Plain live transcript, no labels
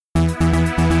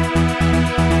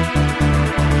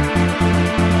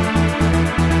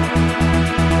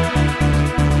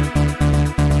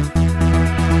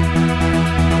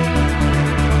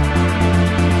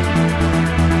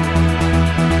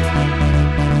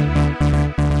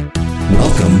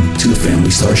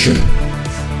starship,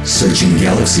 searching the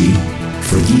galaxy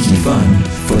for geeky fun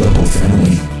for the whole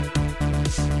family.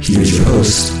 Here's your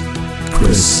host,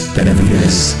 Chris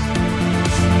Benavides.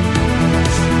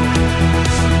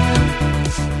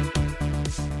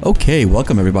 Okay,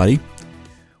 welcome everybody.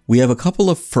 We have a couple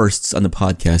of firsts on the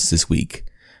podcast this week.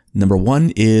 Number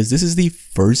one is this is the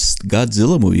first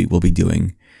Godzilla movie we'll be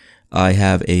doing. I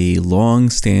have a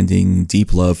long-standing,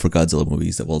 deep love for Godzilla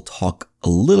movies that we'll talk a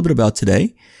little bit about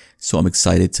today, so I'm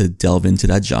excited to delve into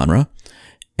that genre.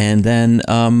 And then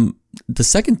the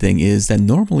second thing is that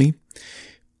normally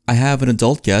I have an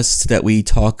adult guest that we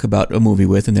talk about a movie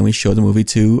with, and then we show the movie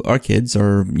to our kids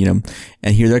or,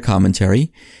 and hear their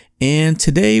commentary. And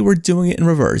today we're doing it in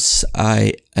reverse.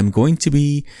 I am going to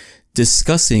be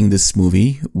discussing this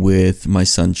movie with my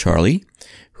son, Charlie,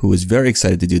 who is very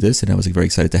excited to do this, and I was very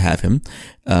excited to have him.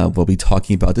 We'll be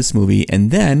talking about this movie, and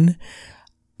then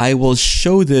I will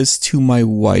show this to my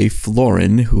wife,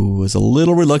 Lauren, who was a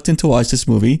little reluctant to watch this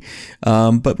movie,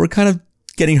 but we're kind of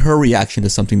getting her reaction to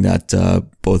something that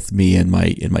both me and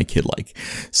my kid like.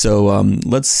 So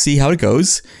let's see how it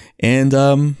goes, and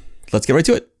let's get right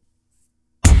to it.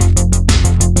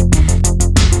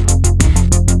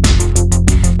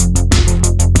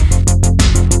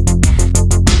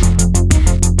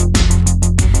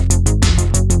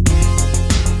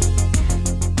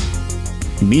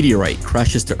 A meteorite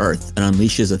crashes to Earth and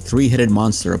unleashes a three-headed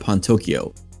monster upon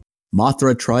Tokyo.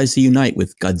 Mothra tries to unite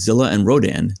with Godzilla and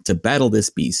Rodan to battle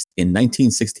this beast in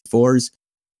 1964's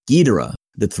Ghidorah,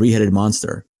 the Three-Headed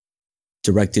Monster.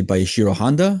 Directed by Ishiro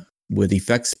Honda, with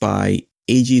effects by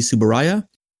Eiji Tsuburaya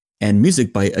and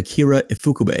music by Akira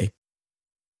Ifukube.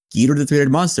 Ghidorah the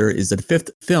Three-Headed Monster is the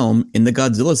fifth film in the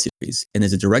Godzilla series and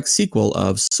is a direct sequel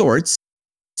of sorts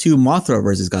to Mothra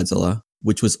vs. Godzilla,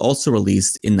 which was also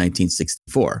released in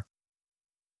 1964.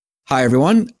 Hi,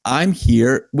 everyone. I'm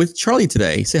here with Charlie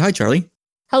today. Say hi, Charlie.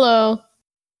 Hello.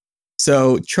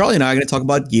 So Charlie and I are going to talk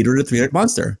about Ghidorah the Three-Headed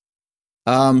Monster.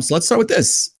 So let's start with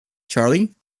this.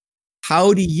 Charlie,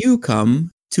 how do you come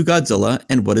to Godzilla,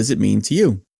 and what does it mean to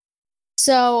you?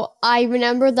 So I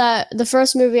remember that the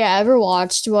first movie I ever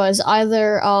watched was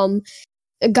either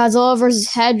Godzilla vs.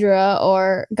 Hedorah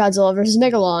or Godzilla vs.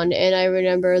 Megalon, and I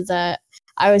remember that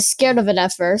I was scared of it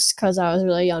at first because I was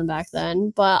really young back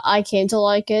then, but I came to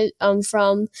like it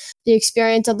from the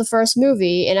experience of the first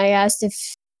movie, and I asked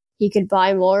if he could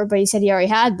buy more, but he said he already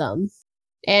had them.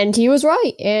 And he was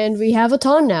right, and we have a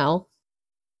ton now.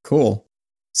 Cool.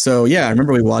 So yeah, I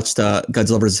remember we watched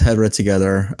Godzilla vs. Hedorah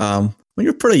together when you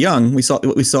were pretty young. We saw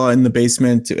what we saw in the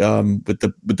basement with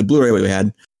the Blu-ray we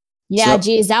had. Yeah,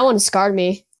 geez, that one scarred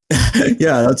me.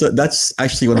 Yeah, that's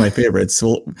actually one of my favorites.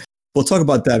 We'll talk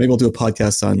about that. Maybe we'll do a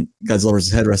podcast on Godzilla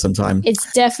vs. Hedorah sometime. It's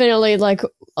definitely like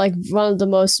one of the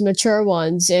most mature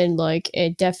ones, and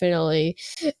it definitely,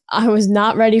 I was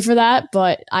not ready for that,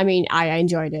 but I mean, I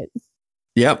enjoyed it.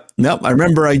 Yep. Nope. I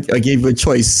remember I gave you a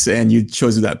choice and you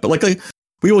chose that, but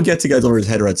we will get to Godzilla vs.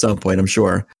 Hedorah at some point, I'm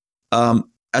sure.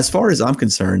 As far as I'm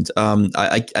concerned,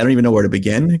 I don't even know where to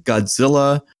begin.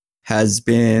 Godzilla I've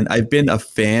been a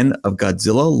fan of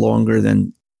Godzilla longer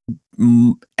than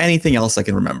anything else I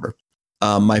can remember.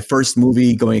 My first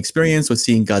movie going experience was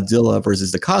seeing Godzilla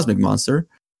versus the Cosmic Monster.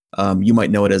 You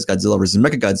might know it as Godzilla versus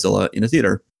Mechagodzilla in a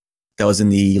theater. That was in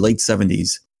the late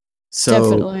 70s.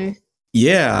 So, definitely.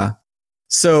 Yeah.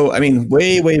 So, I mean,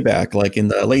 way, way back, like in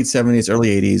the late 70s,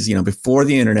 early 80s, before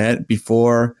the internet,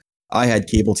 before I had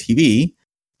cable TV,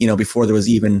 before there was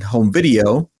even home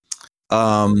video,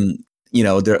 I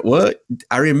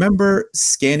remember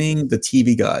scanning the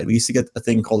TV Guide. We used to get a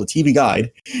thing called the TV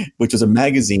Guide, which was a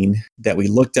magazine that we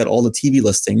looked at all the TV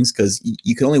listings because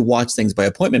you could only watch things by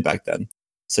appointment back then.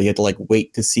 So you had to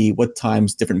wait to see what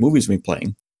times different movies would be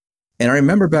playing. And I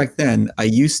remember back then, I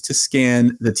used to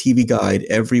scan the TV Guide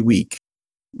every week.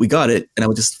 We got it, and I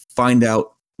would just find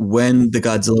out when the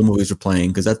Godzilla movies were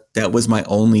playing because that was my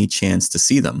only chance to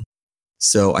see them.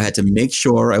 So I had to make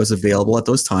sure I was available at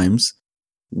those times.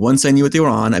 Once I knew what they were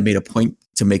on, I made a point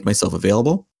to make myself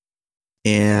available,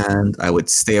 and I would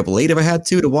stay up late if I had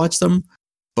to watch them.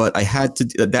 But I had to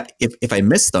do that. If I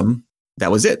missed them,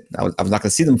 that was it. I was not going to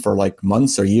see them for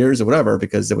months or years or whatever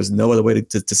because there was no other way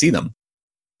to see them.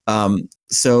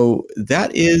 So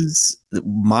that is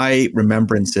my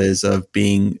remembrances of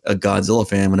being a Godzilla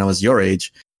fan when I was your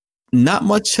age. Not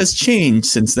much has changed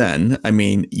since then. I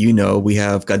mean, we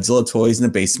have Godzilla toys in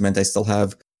the basement. I still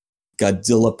have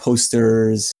Godzilla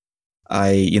posters.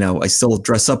 I still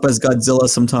dress up as Godzilla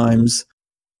sometimes.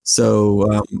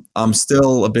 So I'm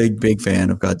still a big fan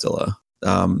of Godzilla,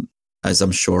 as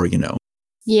I'm sure you know.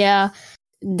 Yeah,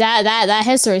 that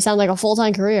history sounds like a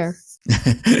full-time career.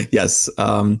 Yes.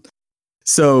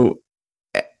 So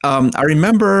I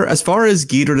remember, as far as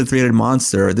Ghidorah the Three-Headed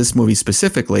Monster, this movie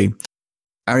specifically,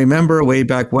 I remember way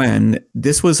back when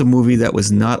this was a movie that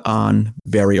was not on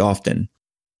very often.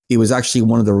 It was actually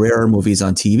one of the rarer movies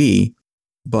on TV,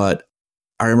 but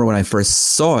I remember when I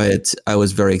first saw it, I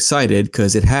was very excited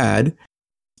because it had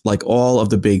like all of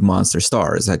the big monster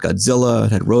stars. It had Godzilla,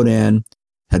 it had Rodan,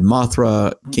 had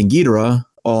Mothra, King Ghidorah,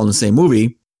 all in the same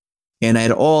movie. And I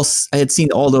had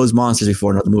seen all those monsters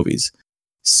before in other movies.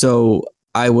 So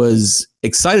I was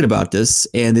excited about this,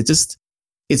 and it's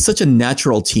such a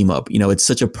natural team up. You know, it's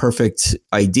such a perfect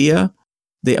idea.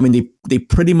 They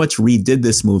pretty much redid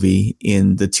this movie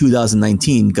in the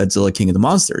 2019 Godzilla King of the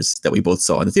Monsters that we both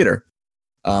saw in the theater.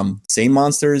 Same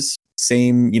monsters,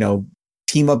 same,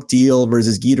 team up deal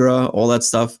versus Ghidorah, all that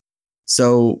stuff.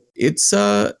 So it's,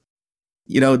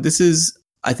 this is,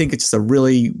 I think it's just a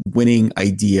really winning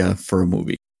idea for a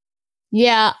movie.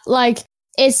 Yeah, like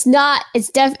it's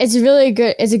really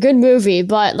good. It's a good movie,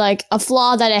 but like a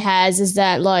flaw that it has is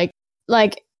that like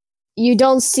you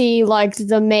don't see like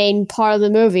the main part of the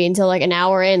movie until like an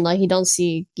hour in. Like you don't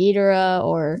see Ghidorah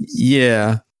or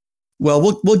yeah. Well,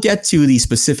 we'll get to the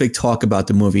specific talk about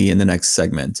the movie in the next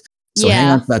segment. So hang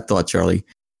on to that thought, Charlie.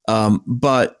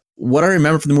 But what I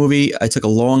remember from the movie, I took a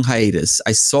long hiatus.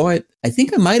 I saw it. I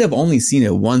think I might have only seen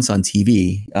it once on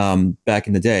TV back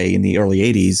in the day in the early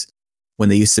 80s when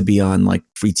they used to be on like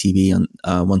free TV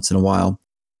on once in a while.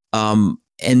 And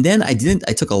then I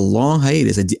took a long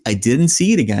hiatus. I didn't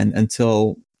see it again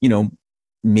until,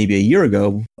 maybe a year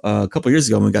ago, a couple of years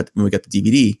ago when we got the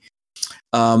DVD.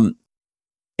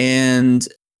 And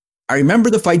I remember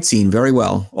the fight scene very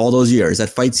well all those years. That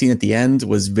fight scene at the end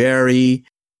was very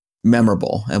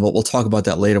memorable. And we'll talk about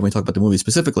that later when we talk about the movie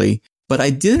specifically. But I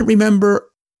didn't remember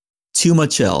too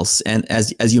much else. And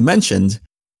as you mentioned,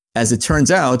 as it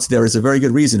turns out, there is a very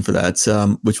good reason for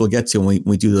that, which we'll get to when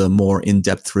we do the more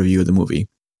in-depth review of the movie.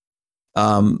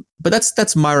 But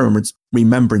that's my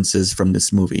remembrances from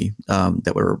this movie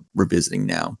that we're revisiting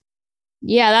now.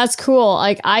 Yeah, that's cool.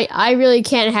 Like I really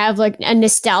can't have like a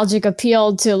nostalgic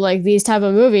appeal to like these type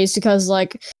of movies because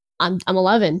like I'm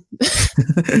 11.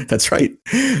 That's right.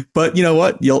 But you know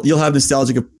what? You'll have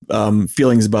nostalgic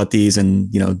feelings about these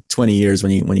in 20 years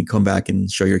when you come back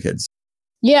and show your kids.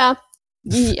 Yeah.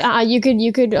 You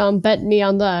could bet me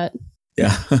on that.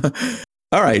 Yeah.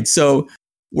 All right. So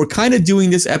we're kind of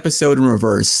doing this episode in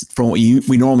reverse from what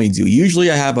we normally do. Usually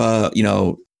I have a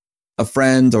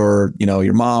friend or,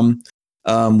 your mom.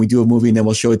 We do a movie and then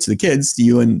we'll show it to the kids, to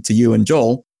you and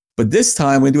Joel. But this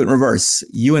time we do it in reverse.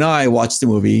 You and I watched the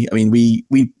movie. I mean, we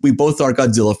both are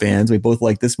Godzilla fans. We both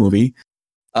like this movie.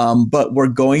 But we're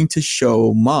going to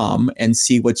show Mom and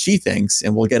see what she thinks.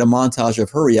 And we'll get a montage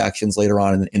of her reactions later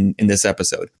on in this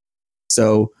episode.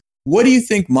 So what do you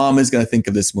think Mom is going to think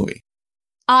of this movie?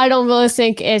 I don't really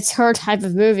think it's her type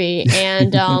of movie.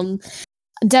 And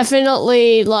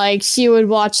definitely like she would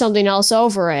watch something else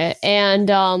over it. And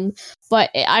but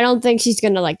I don't think she's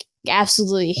going to like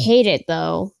absolutely hate it,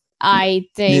 though. I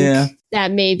think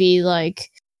that maybe like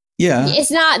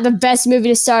it's not the best movie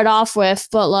to start off with,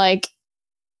 but like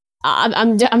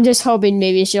I'm just hoping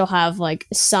maybe she'll have like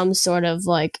some sort of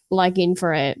like liking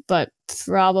for it, but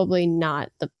probably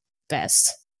not the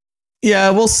best.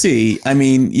 Yeah, we'll see. I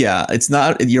mean, it's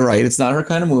not. You're right. It's not her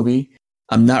kind of movie.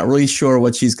 I'm not really sure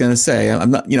what she's gonna say.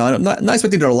 I'm not. I'm not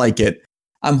expecting her to like it.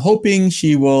 I'm hoping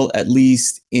she will at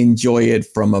least enjoy it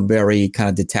from a very kind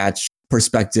of detached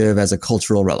perspective as a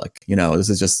cultural relic. This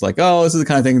is just like, oh, this is the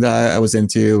kind of thing that I was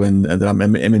into and that I'm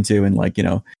into, and like,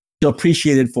 she'll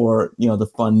appreciate it for, the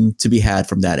fun to be had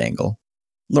from that angle.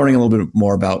 Learning a little bit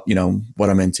more about, what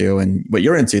I'm into and what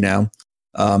you're into now,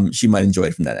 she might enjoy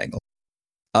it from that angle.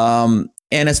 And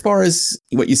as far as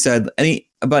what you said,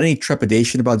 any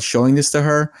trepidation about showing this to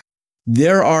her,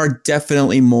 there are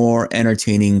definitely more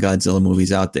entertaining Godzilla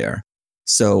movies out there.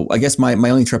 So I guess my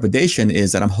only trepidation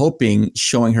is that I'm hoping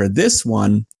showing her this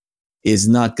one is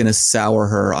not going to sour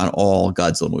her on all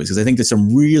Godzilla movies, because I think there's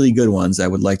some really good ones I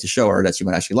would like to show her that she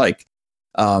might actually like.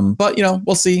 But,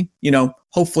 we'll see.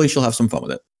 Hopefully she'll have some fun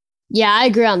with it. Yeah, I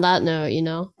agree on that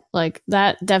note, like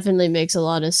that definitely makes a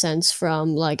lot of sense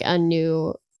from like a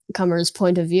newcomer's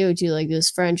point of view to like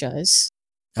this franchise.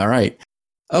 All right.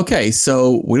 Okay,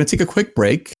 so we're going to take a quick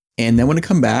break, and then we're going to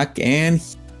come back and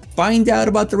find out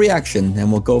about the reaction, and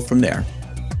we'll go from there.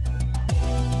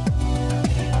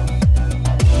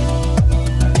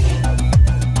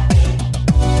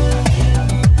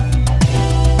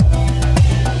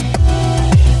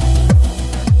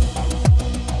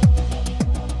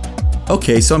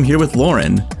 Okay, so I'm here with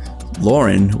Lauren.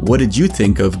 Lauren, what did you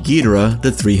think of Ghidorah,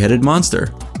 the three-headed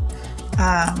monster?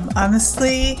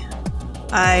 Honestly,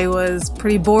 I was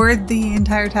pretty bored the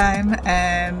entire time,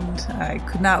 and I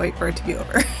could not wait for it to be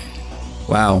over.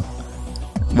 Wow.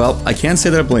 Well, I can't say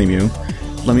that I blame you.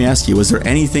 Let me ask you, was there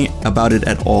anything about it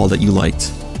at all that you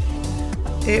liked?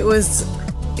 It was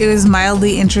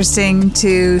mildly interesting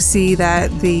to see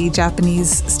that the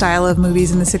Japanese style of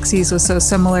movies in the 60s was so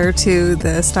similar to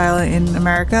the style in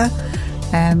America,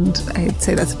 and I'd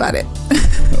say that's about it.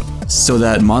 So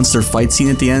that monster fight scene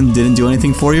at the end didn't do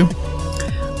anything for you?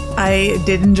 I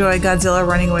did enjoy Godzilla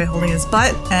running away holding his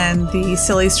butt, and the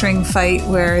silly string fight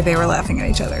where they were laughing at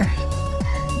each other.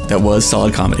 That was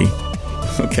solid comedy.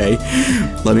 Okay,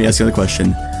 let me ask you another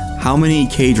question. How many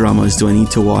K-dramas do I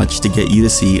need to watch to get you to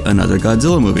see another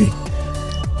Godzilla movie?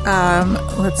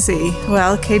 Let's see.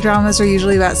 Well, K-dramas are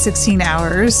usually about 16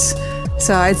 hours,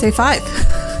 so I'd say 5.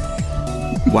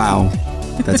 Wow,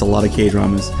 that's a lot of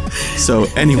K-dramas. So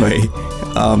anyway,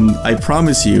 I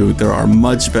promise you there are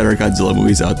much better Godzilla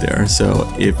movies out there. So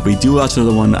if we do watch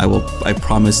another one, I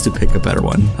promise to pick a better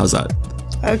one. How's that?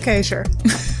 Okay, sure.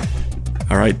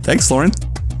 All right, thanks, Lauren.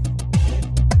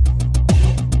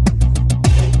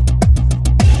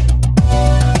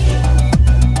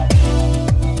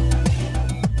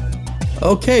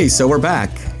 Okay, so we're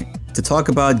back to talk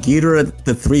about Ghidorah,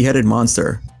 the three-headed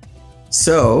monster.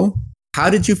 So, how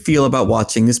did you feel about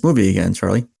watching this movie again,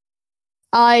 Charlie?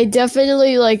 I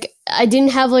definitely, I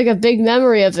didn't have, a big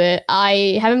memory of it.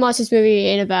 I haven't watched this movie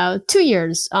in about 2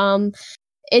 years.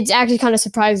 It actually kind of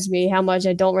surprises me how much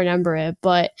I don't remember it,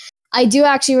 but I do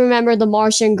actually remember the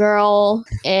Martian girl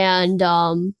and,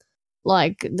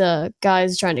 the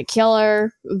guys trying to kill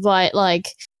her, but,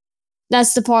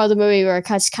 that's the part of the movie where it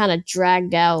gets kind of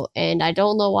dragged out, and I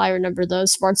don't know why I remember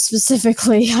those parts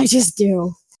specifically. I just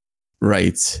do.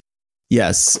 Right.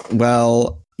 Yes.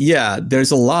 Well, yeah,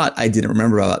 there's a lot I didn't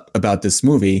remember about this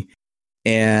movie.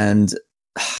 And,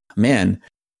 man,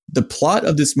 the plot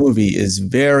of this movie is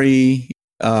very,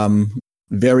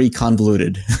 very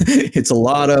convoluted. It's a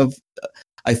lot of...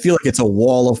 I feel like it's a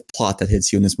wall of plot that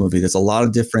hits you in this movie. There's a lot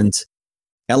of different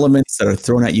elements that are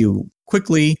thrown at you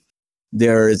quickly.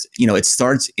 There's, it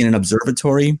starts in an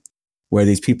observatory where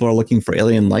these people are looking for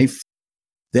alien life.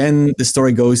 Then the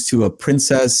story goes to a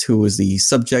princess who was the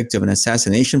subject of an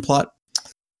assassination plot.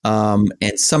 And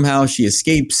somehow she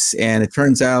escapes, and it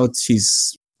turns out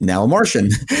she's now a Martian.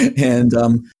 And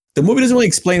the movie doesn't really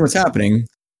explain what's happening.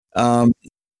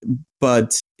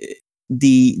 But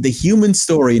the human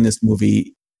story in this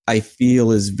movie, I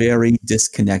feel, is very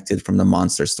disconnected from the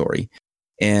monster story.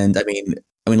 And I mean,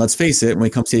 let's face it, when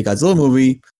it comes to the Godzilla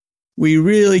movie, we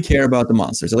really care about the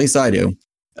monsters. At least I do.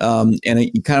 And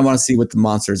you kind of want to see what the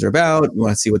monsters are about. You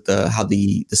want to see how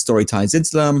the story ties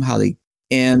into them,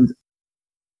 and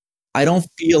I don't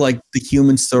feel like the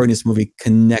human story in this movie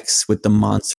connects with the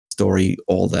monster story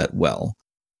all that well.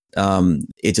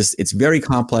 It's very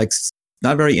complex,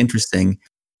 not very interesting.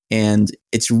 And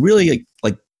it's really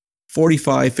like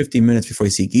 45, 50 minutes before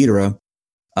you see Ghidorah.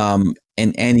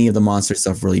 And any of the monster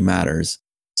stuff really matters.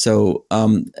 So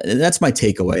that's my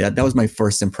takeaway. That was my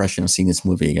first impression of seeing this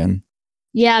movie again.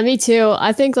 Yeah, me too.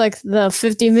 I think the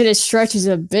 50-minute stretch is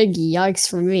a big yikes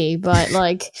for me, but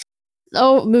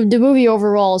the movie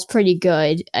overall is pretty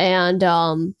good, and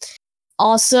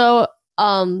also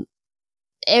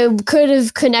it could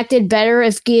have connected better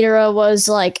if Ghidorah was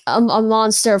a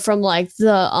monster from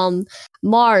the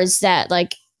Mars that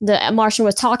the Martian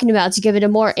was talking about, to give it a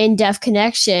more in-depth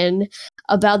connection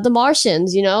about the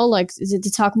Martians,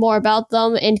 to talk more about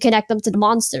them and connect them to the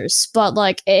monsters. But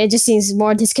it just seems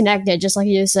more disconnected, just like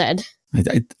you said.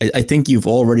 I think you've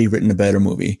already written a better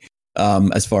movie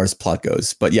as far as plot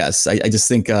goes. But yes, I just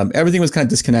think everything was kind of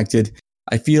disconnected.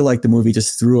 I feel like the movie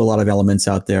just threw a lot of elements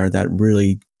out there that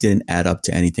really didn't add up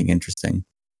to anything interesting.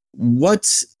 What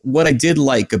I did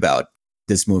like about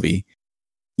this movie,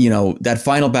 that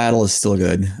final battle is still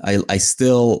good.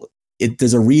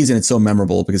 There's a reason it's so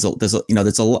memorable, because there's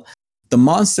a lot. The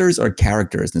monsters are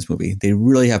characters in this movie. They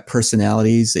really have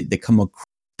personalities. They come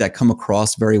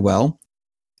across very well.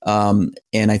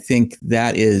 And I think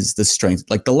that is the strength.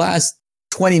 The last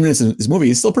 20 minutes of this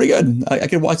movie is still pretty good. I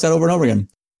could watch that over and over again.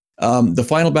 The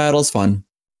final battle is fun.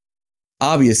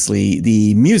 Obviously,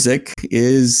 the music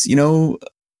is,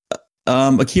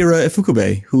 Akira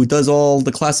Ifukube, who does all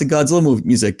the classic Godzilla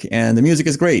music, and the music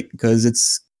is great because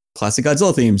it's classic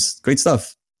Godzilla themes. Great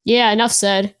stuff. Yeah, enough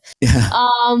said. Yeah.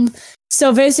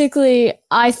 So basically,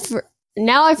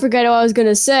 now I forget what I was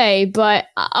gonna say, but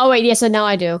oh wait, yes, now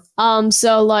I do.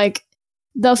 So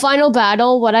the final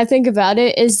battle, what I think about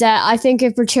it is that I think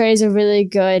it portrays a really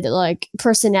good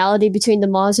personality between the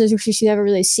monsters, which we've never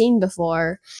really seen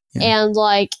before. Yeah.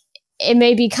 And it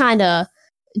may be kind of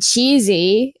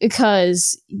cheesy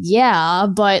because yeah,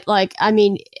 but like I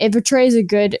mean, it portrays a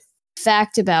good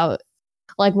fact about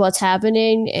like what's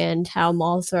happening and how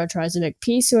Mothra tries to make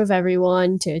peace with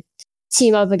everyone to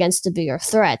team up against a bigger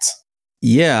threat.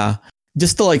 Yeah,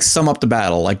 just to like sum up the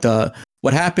battle, like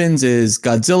what happens is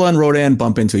Godzilla and Rodan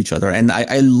bump into each other, and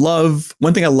I love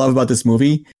one thing I love about this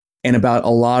movie and about a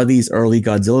lot of these early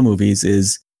Godzilla movies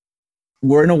is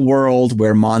we're in a world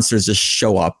where monsters just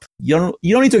show up. You don't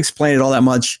need to explain it all that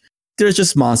much. There's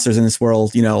just monsters in this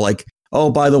world, like,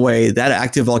 oh, by the way, that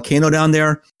active volcano down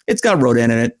there, it's got Rodan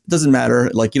in it. It doesn't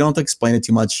matter. Like, you don't have to explain it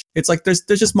too much. It's like there's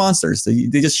just monsters.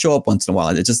 They just show up once in a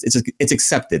while. It's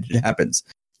accepted. It happens.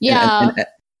 Yeah.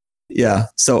 Yeah.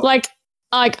 So like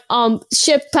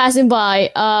ship passing by.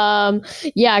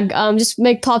 Just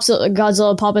make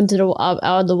Godzilla pop into the out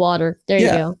of the water. There you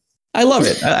go. I love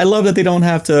it. I love that they don't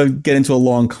have to get into a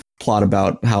long plot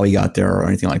about how he got there or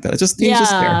anything like that. It's just he's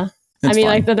just there. It's fine.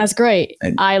 Like that's great.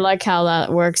 And I like how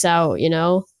that works out.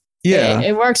 Yeah,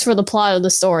 it works for the plot of the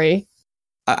story.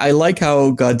 I like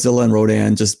how Godzilla and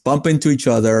Rodan just bump into each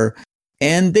other,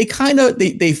 and they kind of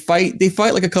they fight. They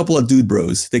fight like a couple of dude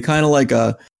bros. They kind of like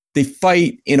they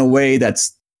fight in a way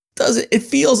it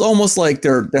feels almost like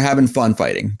they're having fun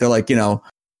fighting. They're like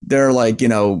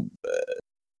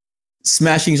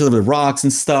smashing each other with rocks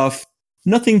and stuff.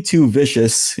 Nothing too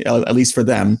vicious, at least for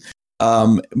them.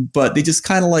 But they just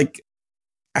kind of like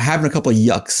are having a couple of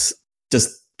yucks,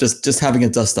 just having a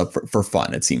dust up for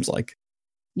fun. It seems like.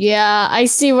 Yeah, I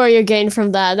see where you're getting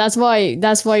from that. That's why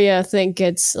you think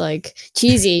it's like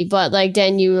cheesy, but like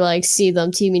then you like see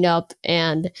them teaming up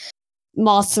and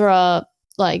Mothra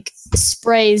like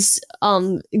sprays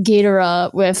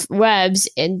Ghidorah with webs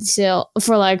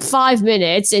for like 5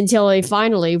 minutes until he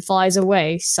finally flies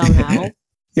away somehow.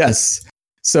 Yes.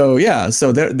 So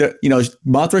they're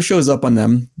Mothra shows up on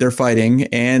them. They're fighting,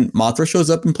 and Mothra shows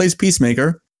up and plays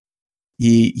peacemaker.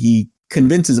 He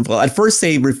convinces them. Well, at first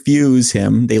they refuse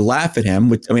him. They laugh at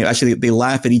him. Actually, they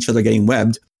laugh at each other getting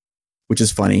webbed, which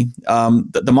is funny.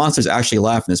 The monsters actually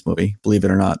laugh in this movie, believe it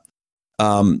or not.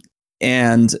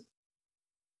 And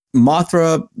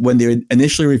Mothra, when they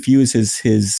initially refuse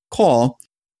his call,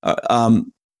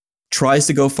 tries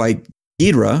to go fight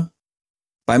Ghidorah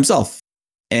by himself,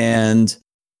 and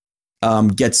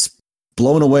gets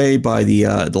blown away by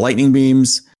the lightning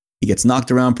beams. He gets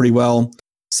knocked around pretty well.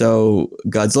 So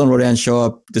Godzilla and Rodan show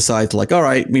up, decide to like, all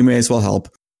right, we may as well help.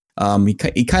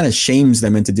 He kind of shames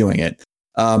them into doing it.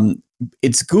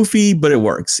 It's goofy, but it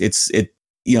works.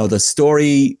 The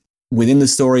story within the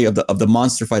story of the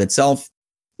monster fight itself.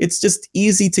 It's just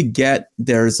easy to get.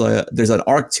 There's an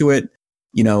arc to it.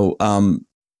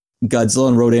 Godzilla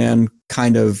and Rodan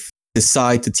kind of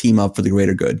decide to team up for the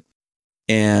greater good,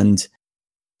 and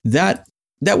that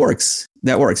works.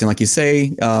 That works. And like you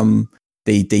say,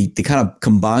 they kind of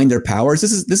combine their powers.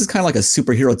 This is kind of like a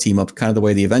superhero team up, kind of the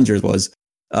way the Avengers was.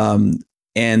 And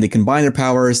they combine their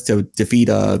powers to defeat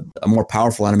a more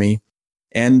powerful enemy.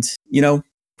 And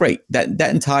great. That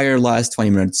entire last 20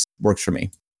 minutes works for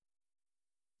me.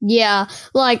 Yeah,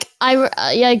 like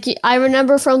I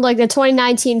remember from like the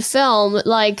 2019 film,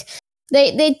 like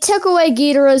they took away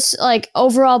Ghidorah's like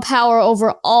overall power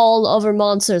over all other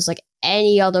monsters, like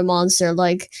any other monster,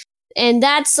 like, and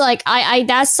that's like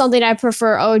that's something I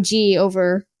prefer OG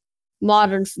over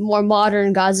more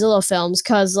modern Godzilla films,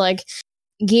 because like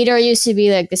Ghidorah used to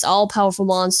be like this all powerful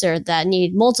monster that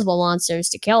needed multiple monsters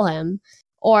to kill him,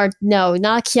 or no,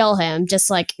 not kill him,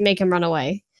 just like make him run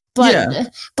away.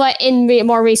 But in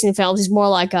more recent films, he's more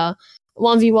like a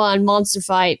 1v1 monster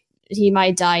fight. He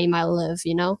might die, he might live,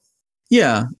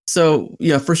 Yeah. So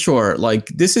yeah, for sure. Like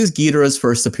this is Ghidorah's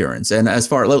first appearance, and as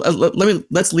far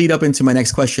let's lead up into my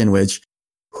next question, which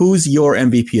who's your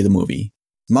MVP of the movie?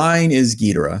 Mine is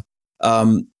Ghidorah.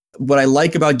 What I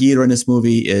like about Ghidorah in this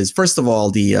movie is, first of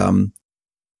all, the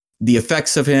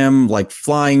effects of him like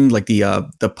flying, like the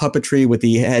puppetry with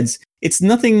the heads. It's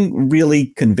nothing really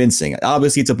convincing.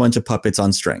 Obviously, it's a bunch of puppets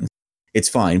on strings. It's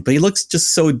fine, but he looks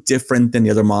just so different than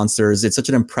the other monsters. It's such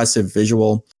an impressive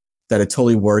visual that it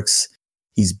totally works.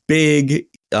 He's big,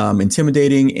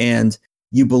 intimidating, and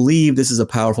you believe this is a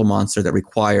powerful monster that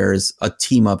requires a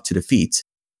team up to defeat.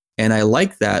 And I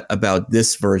like that about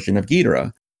this version of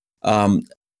Ghidorah.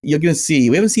 You're going to see,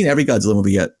 we haven't seen every Godzilla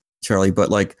movie yet, Charlie,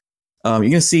 but like you're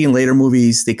going to see in later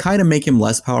movies, they kind of make him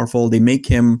less powerful. They make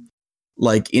him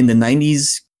like in the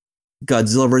 90s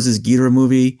Godzilla versus Ghidorah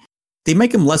movie, they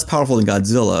make him less powerful than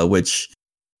Godzilla, which,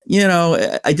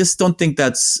 I just don't think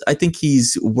I think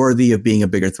he's worthy of being a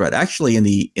bigger threat. Actually, in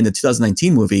the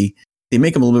 2019 movie, they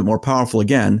make him a little bit more powerful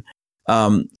again.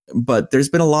 But there's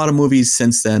been a lot of movies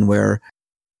since then where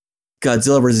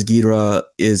Godzilla versus Ghidorah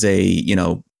is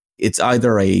it's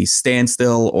either a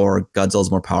standstill or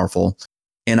Godzilla's more powerful.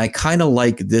 And I kind of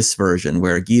like this version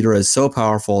where Ghidorah is so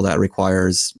powerful that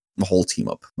requires a whole team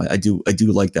up. I do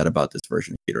like that about this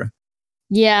version of Ghidorah.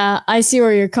 Yeah, I see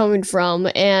where you're coming from.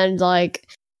 And like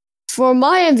for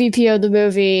my MVP of the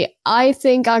movie, I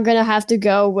think I'm gonna have to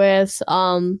go with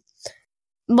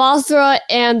Mothra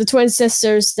and the twin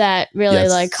sisters that really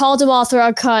like call to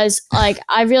Mothra, because like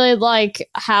I really like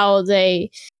how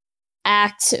they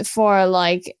act for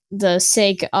like the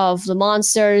sake of the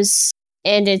monsters,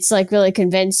 and it's like really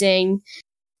convincing.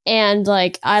 And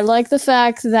like I like the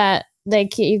fact that they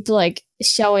keep like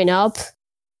showing up.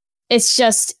 It's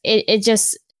just it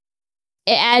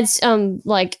adds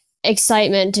like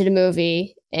excitement to the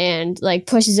movie and like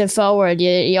pushes it forward.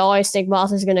 You always think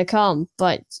Mothra's gonna come,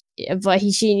 but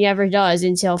she never does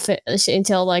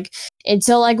until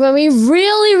like when we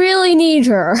really need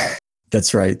her.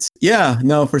 That's right. Yeah,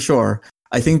 no, for sure.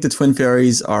 I think the Twin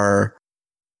Fairies are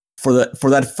for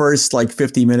that first like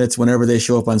 50 minutes whenever they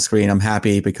show up on screen. I'm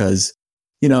happy because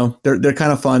they're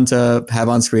kind of fun to have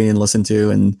on screen and listen to,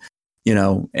 and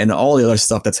and all the other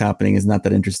stuff that's happening is not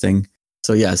that interesting.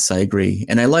 So yes, I agree,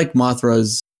 and I like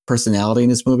Mothra's personality in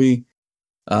this movie,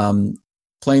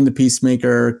 playing the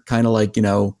peacemaker, kind of like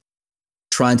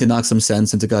trying to knock some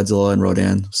sense into Godzilla and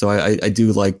Rodan. So I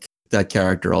do like that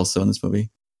character also in this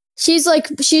movie. She's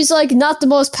like not the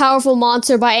most powerful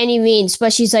monster by any means,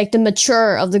 but she's like the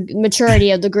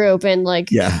maturity of the group, and like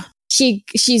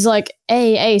she's like,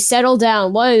 hey, settle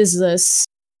down. What is this?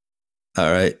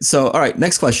 All right.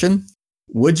 Next question.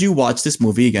 Would you watch this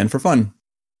movie again for fun?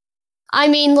 I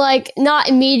mean, like, not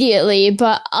immediately,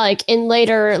 but like in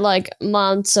later like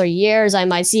months or years, I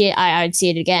might see it. I'd see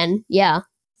it again. Yeah.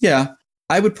 Yeah.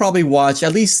 I would probably watch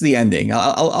at least the ending.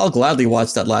 I'll gladly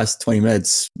watch that last 20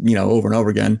 minutes, over and over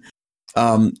again.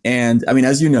 And I mean,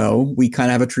 as you know, we kind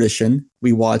of have a tradition.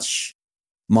 We watch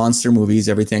monster movies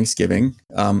every Thanksgiving.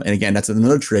 And again, that's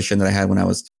another tradition that I had when I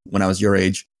was your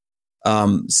age.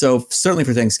 So certainly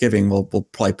for Thanksgiving, we'll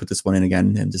probably put this one in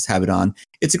again and just have it on.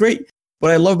 It's a great.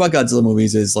 What I love about Godzilla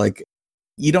movies is like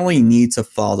you don't really need to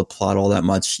follow the plot all that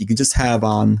much. You can just have it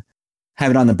on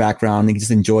the background. You can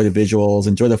just enjoy the visuals,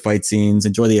 enjoy the fight scenes,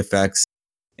 enjoy the effects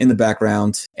in the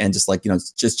background, and just like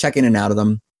just check in and out of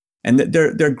them. And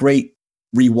they're great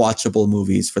rewatchable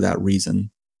movies for that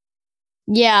reason.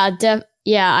 Yeah,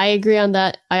 I agree on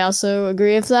that. I also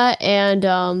agree with that, and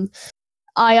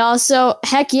I also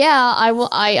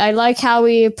I like how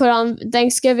we put on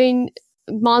Thanksgiving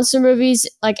monster movies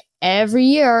like every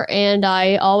year, and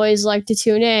I always like to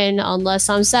tune in unless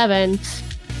I'm 7.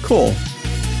 Cool.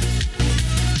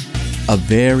 A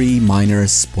very minor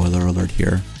spoiler alert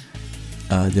here.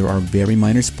 There are very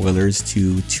minor spoilers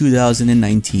to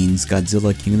 2019's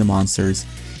Godzilla King of the Monsters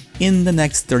in the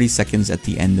next 30 seconds at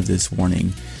the end of this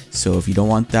warning. So if you don't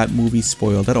want that movie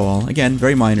spoiled at all, again,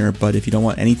 very minor, but if you don't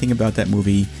want anything about that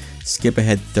movie, skip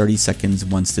ahead 30 seconds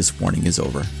once this warning is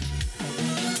over.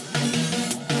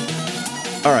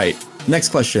 All right, next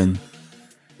question.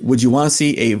 Would you want to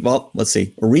see a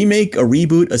remake, a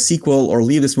reboot, a sequel, or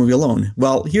leave this movie alone?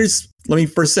 Well, let me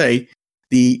first say,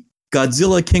 the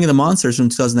Godzilla King of the Monsters from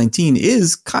 2019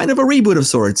 is kind of a reboot of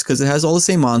sorts because it has all the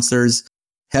same monsters,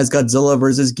 has Godzilla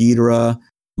versus Ghidorah,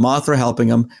 Mothra helping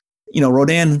him.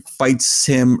 Rodan fights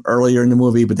him earlier in the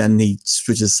movie, but then he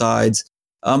switches sides.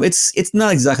 It's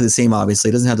not exactly the same, obviously.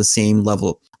 It doesn't have the same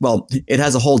level. Well, it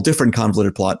has a whole different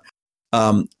convoluted plot.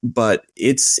 But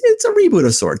it's a reboot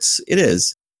of sorts. It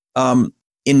is.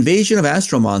 Invasion of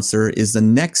Astro Monster is the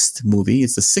next movie.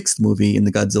 It's the 6th movie in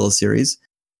the Godzilla series,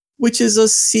 which is a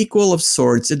sequel of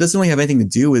sorts. It doesn't really have anything to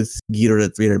do with Ghidorah the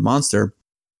Three-Headed Monster,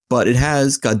 but it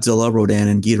has Godzilla, Rodan,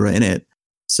 and Ghidorah in it.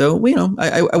 So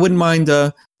I wouldn't mind.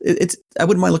 I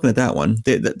wouldn't mind looking at that one.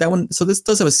 That one. So this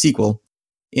does have a sequel.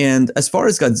 And as far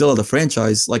as Godzilla the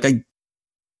franchise, like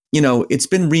it's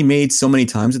been remade so many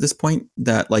times at this point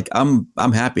that like I'm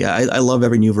happy. I love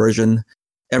every new version.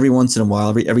 Every once in a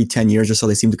while, every 10 years or so,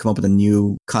 they seem to come up with a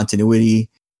new continuity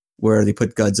where they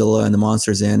put Godzilla and the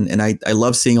monsters in, and I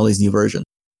love seeing all these new versions.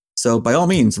 So by all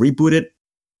means, reboot it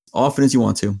often as you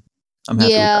want to. I'm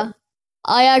happy with that.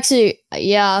 I actually,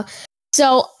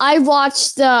 So I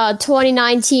watched the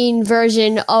 2019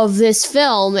 version of this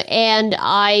film, and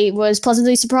I was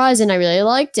pleasantly surprised, and I really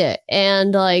liked it.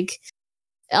 And like,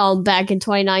 back in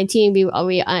 2019,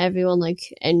 we everyone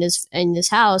like in this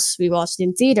house, we watched it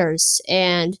in theaters,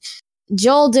 and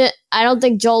Joel I don't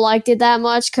think Joel liked it that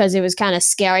much because it was kind of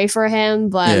scary for him.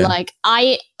 But like,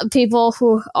 people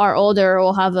who are older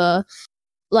will have a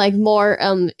like more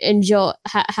will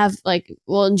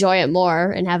enjoy it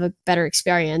more and have a better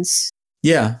experience.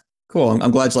 Yeah, Cool.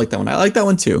 I'm glad you like that one. I like that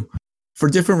one too, for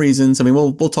different reasons. I mean,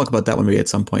 we'll talk about that one maybe at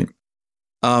some point.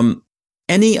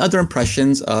 Any other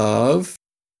impressions of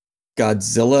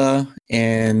Godzilla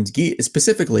and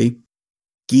specifically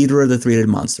Ghidorah the three-headed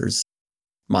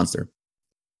monster?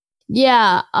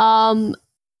 Yeah,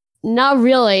 not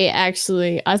really,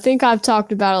 actually. I think I've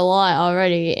talked about it a lot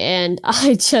already, and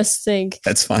I just think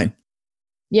That's fine.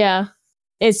 yeah,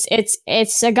 it's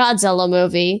a Godzilla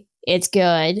movie. It's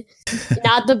good,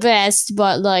 not the best,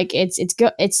 but like it's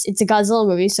good. It's a Godzilla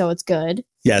movie, so it's good.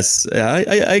 Yes,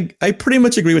 I pretty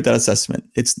much agree with that assessment.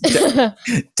 It's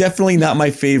definitely not my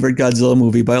favorite Godzilla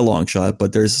movie by a long shot,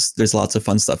 but there's lots of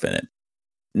fun stuff in it.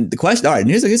 The question, all right,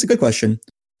 here's a good question.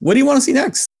 What do you want to see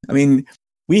next? I mean,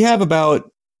 we have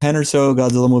about 10 or so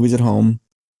Godzilla movies at home.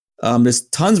 There's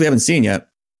tons we haven't seen yet.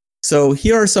 So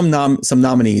here are some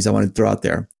nominees I want to throw out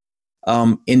there.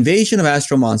 Invasion of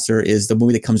Astro Monster is the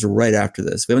movie that comes right after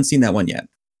this. We haven't seen that one yet.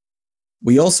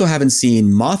 We also haven't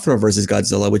seen Mothra versus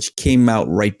Godzilla, which came out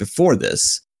right before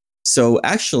this. So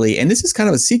actually, and this is kind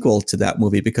of a sequel to that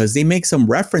movie because they make some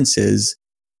references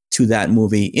to that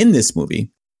movie in this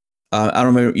movie. I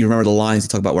don't know if you remember the lines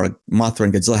they talk about where Mothra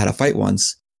and Godzilla had a fight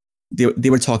once. They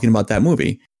were talking about that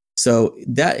movie. So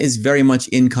that is very much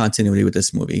in continuity with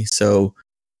this movie. So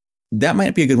that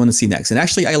might be a good one to see next. And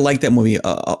actually, I like that movie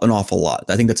an awful lot.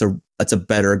 I think that's a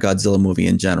better Godzilla movie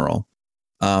in general.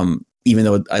 Even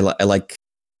though I like,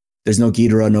 there's no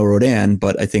Ghidorah, no Rodan,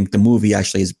 but I think the movie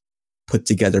actually is put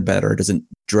together better. It doesn't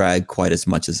drag quite as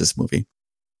much as this movie.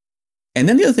 And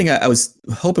then the other thing I was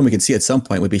hoping we could see at some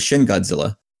point would be Shin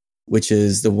Godzilla, which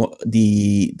is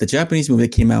the Japanese movie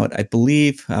that came out, I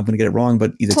believe, I'm going to get it wrong,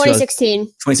 but either 2016.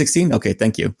 2016? Okay,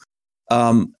 thank you.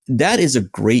 That is a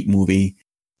great movie.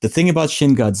 The thing about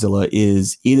Shin Godzilla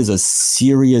is it is a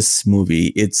serious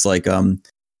movie. It's like,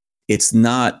 it's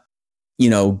not,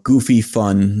 goofy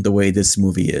fun the way this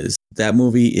movie is. That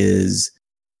movie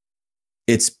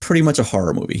it's pretty much a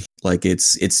horror movie. Like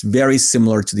it's very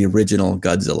similar to the original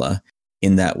Godzilla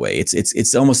in that way.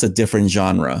 It's almost a different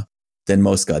genre than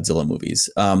most Godzilla movies,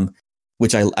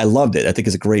 which I loved it. I think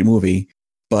it's a great movie,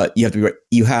 but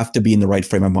you have to be in the right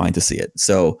frame of mind to see it.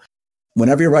 So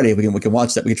whenever you're ready, we can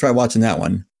watch that. We can try watching that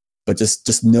one, but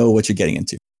just know what you're getting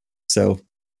into. So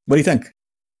what do you think?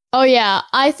 Oh yeah,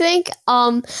 I think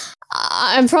I'm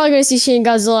probably going to see Shin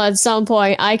Godzilla at some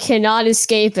point. I cannot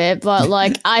escape it, but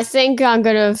like I think I'm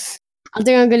gonna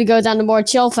go down the more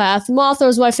chill path. Mothra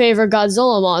is my favorite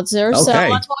Godzilla monster, so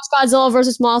let's watch Godzilla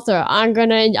versus Mothra.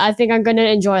 I think I'm gonna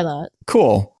enjoy that.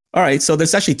 Cool. All right, so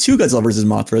there's actually two Godzilla versus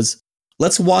Mothras.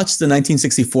 Let's watch the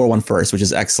 1964 one first, which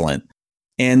is excellent,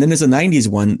 and then there's a 90s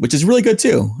one, which is really good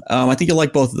too. I think you'll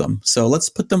like both of them, so let's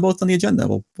put them both on the agenda.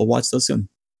 We'll watch those soon.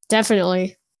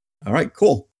 Definitely. All right,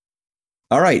 cool.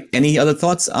 All right, any other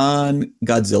thoughts on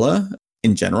Godzilla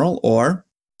in general or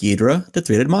Ghidorah, the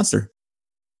three-headed monster?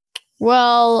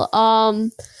 Well,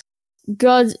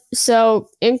 so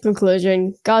in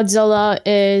conclusion, Godzilla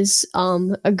is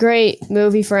a great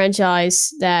movie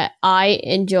franchise that I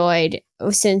enjoyed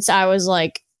since I was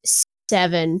like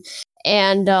 7,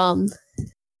 and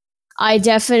I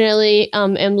definitely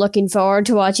am looking forward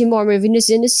to watching more movies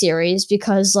in the series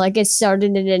because like it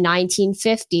started in the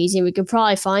 1950s and we could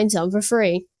probably find some for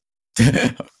free.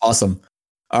 Awesome.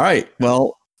 All right.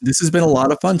 Well, this has been a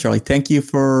lot of fun, Charlie. Thank you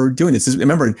for doing this.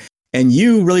 Remember, and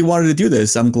you really wanted to do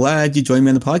this. I'm glad you joined me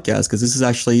on the podcast because this has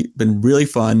actually been really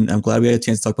fun. I'm glad we had a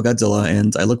chance to talk about Godzilla,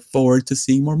 and I look forward to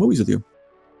seeing more movies with you.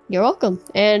 You're welcome.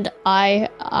 And I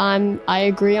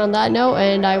agree on that note,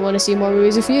 and I want to see more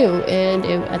movies with you, and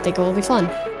I think it will be fun.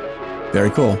 Very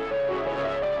cool.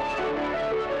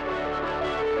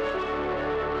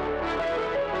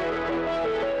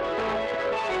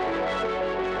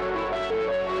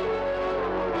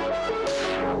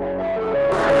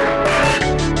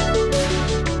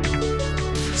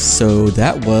 So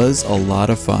that was a lot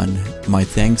of fun. My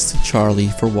thanks to Charlie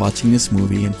for watching this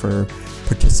movie and for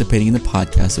participating in the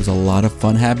podcast. It was a lot of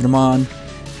fun having him on.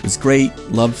 It was great.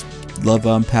 Love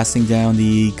passing down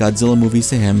the Godzilla movies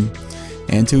to him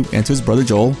and to his brother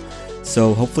Joel.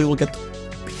 So hopefully we'll get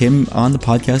him on the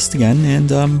podcast again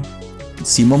and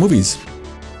see more movies.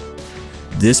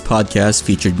 This podcast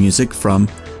featured music from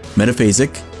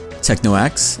Metaphasic,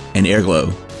 Technoax, and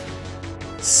Airglow.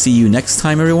 See you next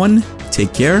time, everyone.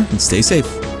 Take care and stay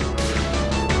safe.